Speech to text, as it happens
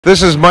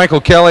This is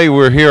Michael Kelly.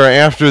 We're here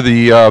after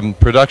the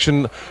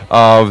production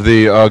of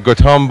the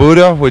Gautam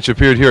Buddha, which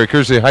appeared here at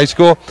Kearsely High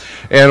School,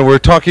 and we're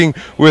talking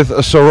with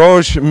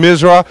Saroj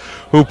Misra,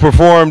 who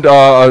performed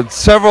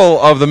several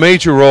of the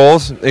major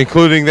roles,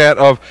 including that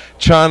of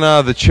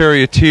Chana the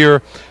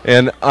charioteer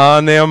and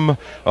Anem,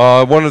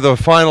 one of the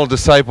final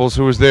disciples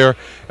who was there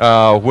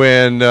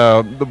when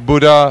the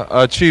Buddha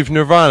achieved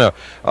nirvana.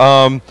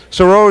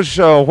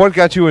 Saroj, what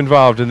got you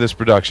involved in this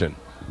production?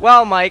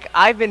 Well, Mike,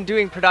 I've been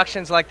doing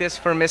productions like this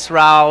for Miss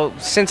Rao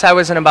since I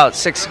was in about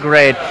 6th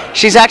grade.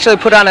 She's actually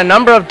put on a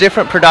number of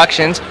different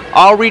productions,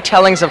 all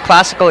retellings of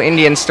classical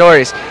Indian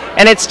stories.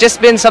 And it's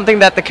just been something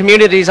that the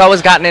community's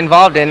always gotten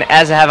involved in,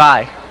 as have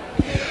I.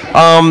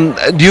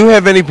 Do you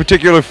have any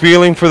particular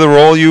feeling for the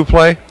role you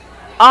play?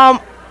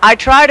 I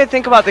try to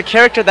think about the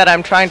character that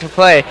I'm trying to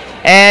play,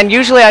 and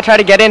usually I try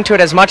to get into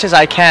it as much as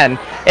I can.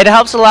 It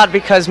helps a lot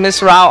because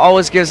Miss Rao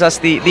always gives us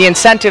the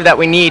incentive that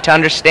we need to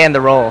understand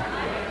the role.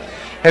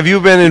 Have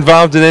you been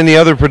involved in any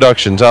other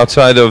productions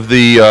outside of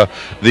the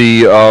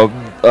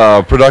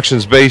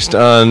productions based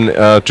on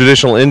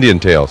traditional Indian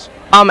tales?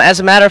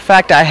 As a matter of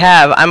fact, I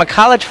have. I'm a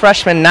college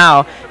freshman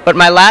now, but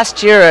my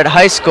last year at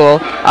high school,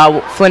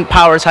 Flint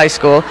Powers High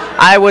School,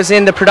 I was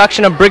in the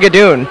production of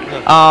Brigadoon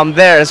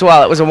there as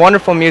well. It was a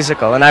wonderful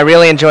musical, and I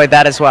really enjoyed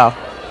that as well.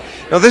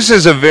 Now, this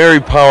is a very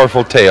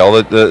powerful tale,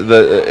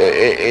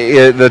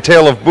 the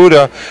tale of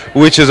Buddha,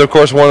 which is, of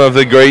course, one of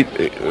the great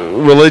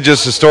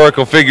religious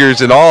historical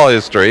figures in all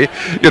history.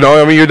 You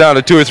know, I mean, you're down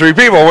to 2 or 3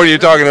 people. What are you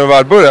talking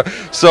about Buddha?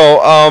 So,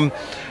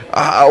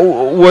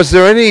 was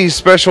there any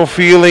special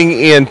feeling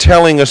in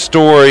telling a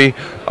story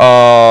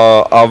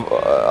that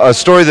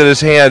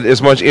has had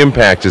as much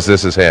impact as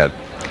this has had?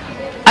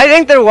 I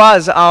think there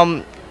was.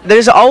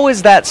 There's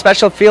always that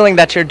special feeling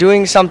that you're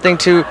doing something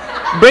to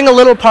bring a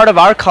little part of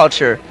our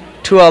culture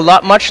to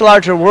a much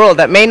larger world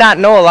that may not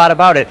know a lot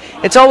about it.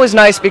 It's always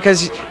nice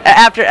because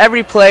after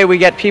every play we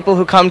get people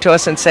who come to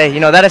us and say, you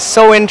know, that is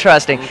so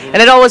interesting. And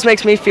it always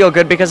makes me feel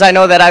good because I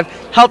know that I've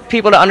helped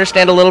people to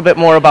understand a little bit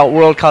more about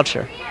world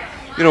culture.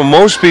 You know,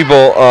 most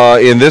people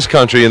in this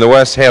country, in the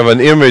West, have an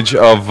image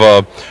of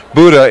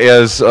Buddha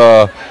as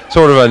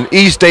sort of an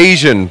East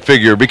Asian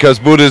figure because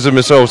Buddhism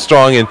is so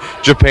strong in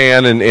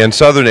Japan and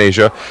Southern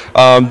Asia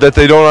that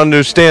they don't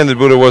understand that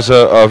Buddha was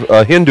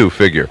a Hindu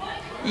figure.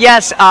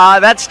 Yes,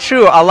 that's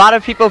true. A lot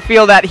of people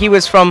feel that he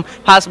was from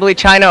possibly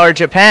China or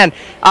Japan.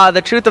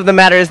 The truth of the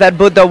matter is that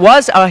Buddha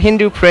was a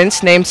Hindu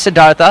prince named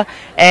Siddhartha,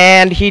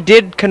 and he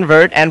did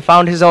convert and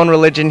found his own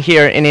religion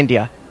here in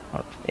India.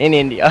 In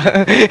India,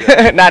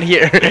 not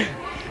here.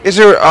 Is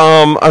there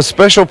a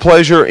special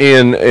pleasure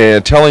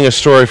in telling a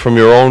story from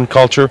your own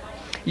culture?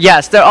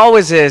 Yes, there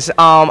always is.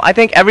 I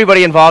think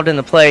everybody involved in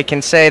the play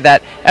can say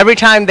that every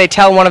time they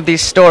tell one of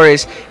these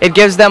stories, it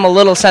gives them a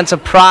little sense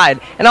of pride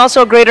and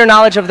also a greater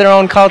knowledge of their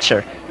own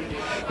culture.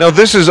 Now,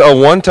 this is a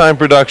one-time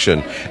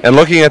production, and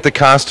looking at the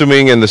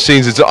costuming and the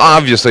scenes, it's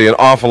obviously an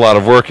awful lot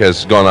of work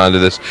has gone on to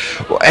this.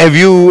 Have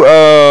you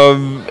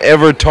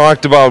ever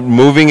talked about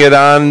moving it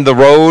on the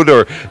road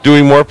or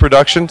doing more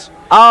productions?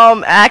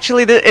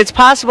 Actually, it's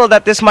possible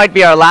that this might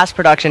be our last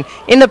production.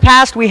 In the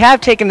past, we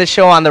have taken the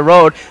show on the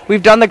road.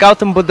 We've done the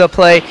Gautam Buddha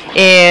play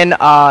in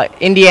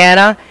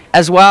Indiana,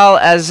 as well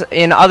as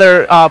in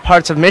other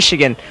parts of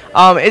Michigan.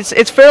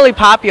 It's fairly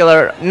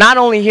popular, not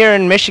only here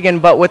in Michigan,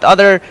 but with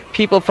other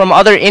people from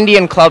other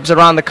Indian clubs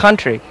around the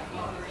country.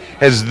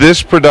 Has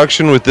this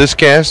production with this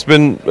cast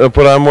been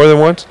put on more than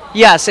once?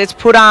 Yes, it's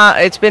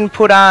been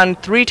put on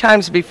 3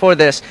 times before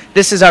this.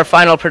 This is our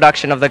final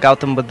production of the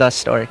Gautam Buddha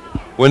story.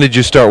 When did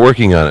you start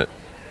working on it?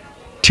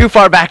 Too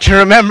far back to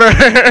remember.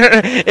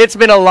 It's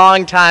been a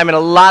long time, and a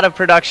lot of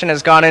production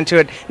has gone into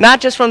it, not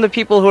just from the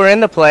people who are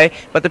in the play,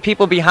 but the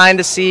people behind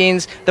the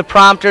scenes, the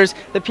prompters,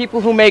 the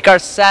people who make our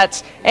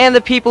sets, and the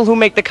people who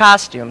make the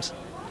costumes.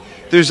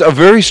 There's a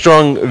very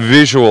strong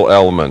visual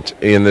element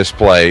in this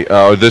play,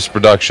 or this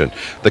production.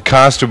 The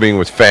costuming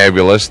was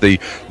fabulous. The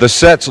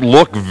sets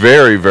look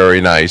very,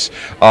 very nice.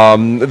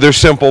 They're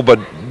simple, but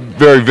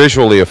very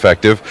visually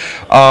effective.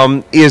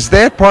 Is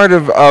that part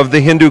of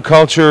the Hindu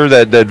culture,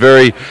 that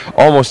very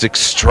almost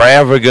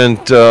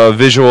extravagant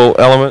visual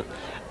element?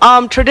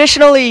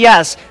 Traditionally,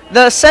 yes.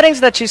 The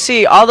settings that you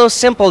see, although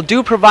simple,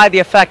 do provide the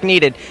effect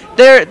needed.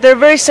 They're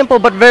very simple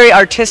but very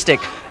artistic.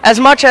 As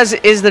much as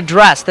is the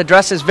dress. The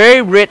dress is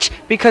very rich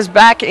because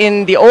back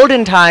in the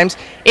olden times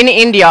in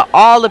India,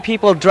 all the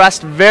people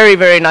dressed very,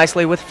 very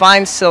nicely with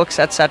fine silks,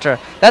 etc.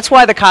 That's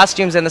why the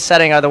costumes and the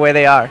setting are the way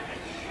they are.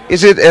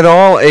 Is it at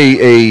all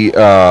a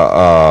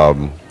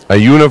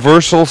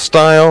universal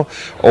style,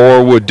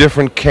 or would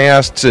different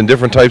castes and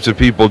different types of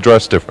people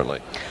dress differently?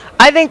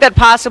 I think that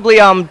possibly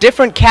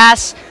different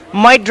castes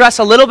might dress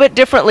a little bit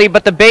differently,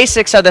 but the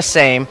basics are the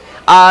same.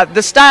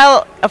 The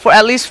style,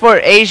 at least for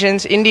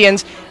Asians,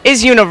 Indians,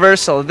 is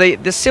universal. The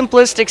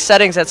simplistic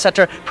settings,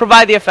 etc.,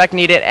 provide the effect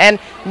needed and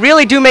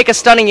really do make a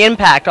stunning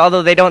impact,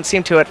 although they don't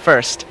seem to at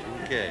first.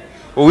 Okay.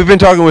 Well, we've been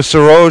talking with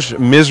Saroj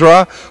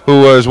Misra,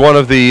 who was one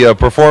of the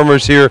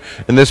performers here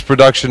in this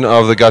production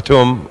of the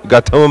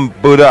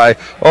Gautam Buddha. I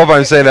hope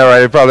I'm saying that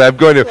right. I'm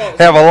going to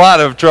have a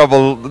lot of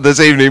trouble this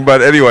evening,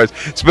 but anyways,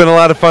 it's been a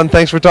lot of fun.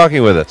 Thanks for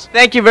talking with us.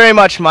 Thank you very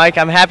much, Mike.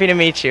 I'm happy to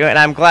meet you, and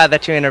I'm glad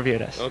that you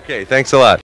interviewed us. Okay, thanks a lot.